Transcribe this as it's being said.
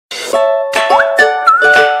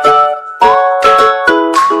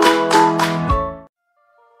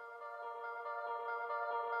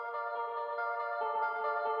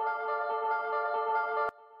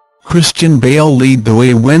Christian Bale led the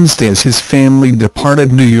way Wednesday as his family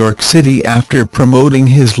departed New York City after promoting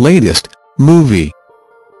his latest movie.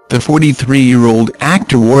 The 43-year-old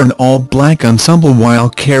actor wore an all-black ensemble while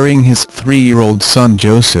carrying his 3-year-old son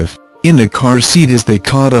Joseph in a car seat as they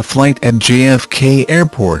caught a flight at JFK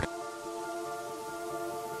Airport.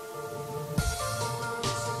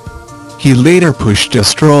 He later pushed a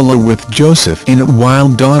stroller with Joseph in it while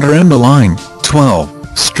daughter Emmeline,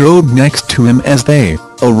 12, strode next to him as they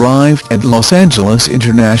arrived at Los Angeles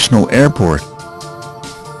International Airport.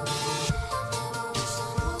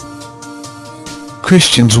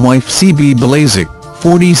 Christian's wife C.B. Blazek,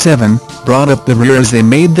 47, brought up the rear as they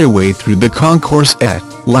made their way through the concourse at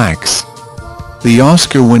LAX. The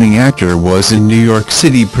Oscar-winning actor was in New York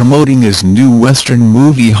City promoting his new Western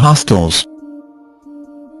movie Hostiles.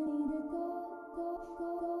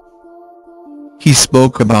 He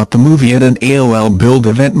spoke about the movie at an AOL Build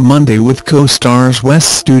event Monday with co-stars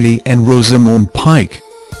Wes Studi and Rosamund Pike.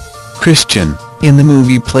 Christian, in the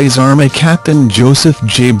movie, plays Army Captain Joseph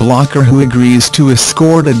J. Blocker, who agrees to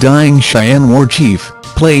escort a dying Cheyenne war chief,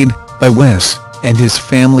 played by Wes, and his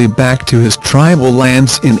family back to his tribal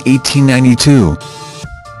lands in 1892.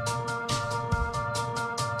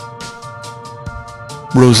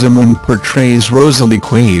 Rosamund portrays Rosalie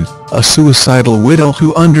Quaid, a suicidal widow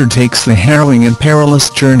who undertakes the harrowing and perilous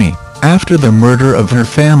journey after the murder of her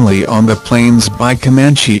family on the plains by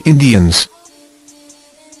Comanche Indians.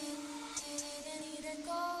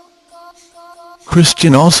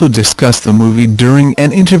 Christian also discussed the movie during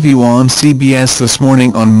an interview on CBS This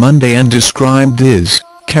Morning on Monday and described his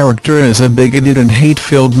character as a bigoted and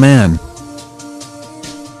hate-filled man.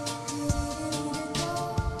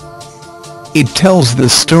 "It tells the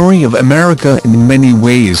story of America in many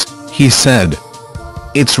ways," he said.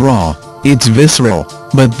 "It's raw, it's visceral,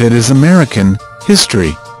 but that is American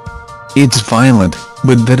history. It's violent,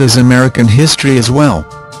 but that is American history as well."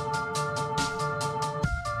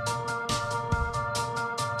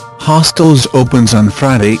 Hostiles opens on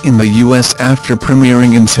Friday in the U.S. after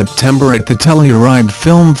premiering in September at the Telluride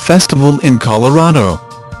Film Festival in Colorado.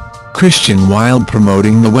 Christian, while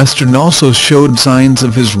promoting the Western, also showed signs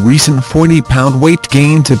of his recent 40-pound weight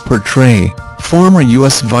gain to portray former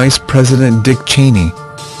U.S. Vice President Dick Cheney.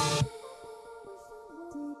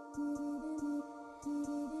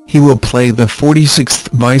 He will play the 46th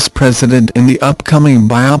Vice President in the upcoming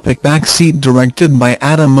biopic Backseat, directed by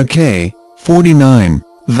Adam McKay, 49,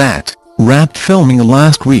 that wrapped filming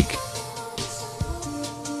last week.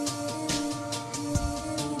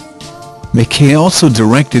 McKay also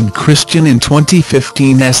directed Christian in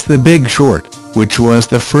 2015's The Big Short, which was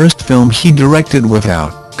the first film he directed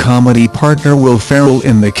without comedy partner Will Ferrell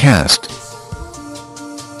in the cast.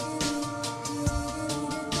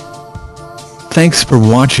 Thanks for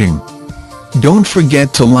watching. Don't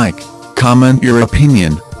forget to like, comment your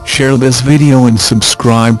opinion, share this video and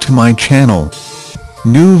subscribe to my channel.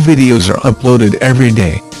 New videos are uploaded every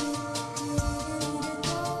day.